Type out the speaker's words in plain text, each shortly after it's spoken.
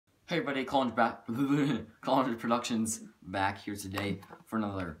Hey everybody, College Productions back here today for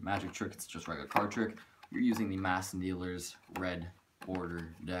another magic trick. It's just a regular card trick. We're using the Master Dealer's red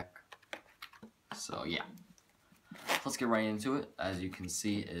border deck. So yeah, let's get right into it. As you can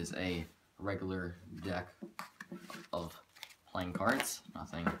see, it is a regular deck of playing cards.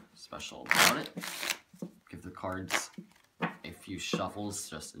 Nothing special about it. Give the cards a few shuffles,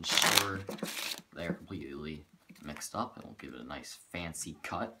 just ensure they are completely mixed up, and we'll give it a nice fancy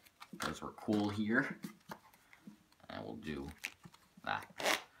cut because we're cool here, and we'll do that.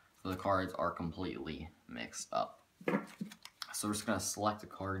 So the cards are completely mixed up. So we're just gonna select a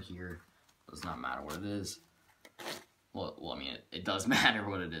card here. Does not matter what it is. Well, I mean, it does matter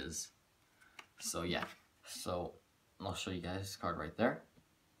what it is. So yeah, so I'll show you guys this card right there.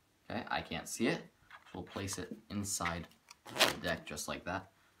 Okay, I can't see it. We'll place it inside the deck just like that.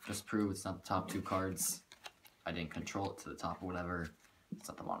 Just prove it's not the top two cards. I didn't control it to the top or whatever. It's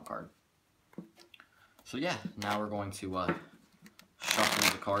not the bottom card. So yeah, now we're going to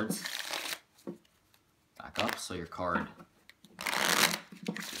shuffle the cards back up so your card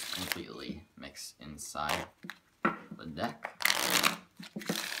is completely mixed inside the deck.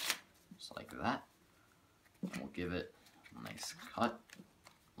 Just like that. And we'll give it a nice cut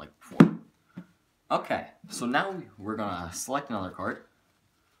like before. Okay, so now we're gonna select another card.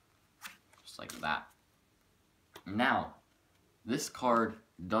 Just like that. Now, this card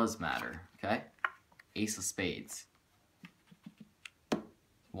does matter, okay? Ace of Spades.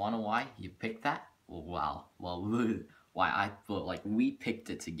 Wanna know why you picked that? Well, wow. Well, why I feel like we picked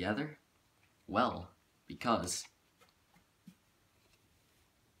it together? Well, because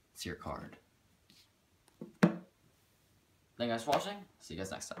it's your card. Thank you guys for watching. See you guys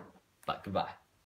next time. Bye. Goodbye.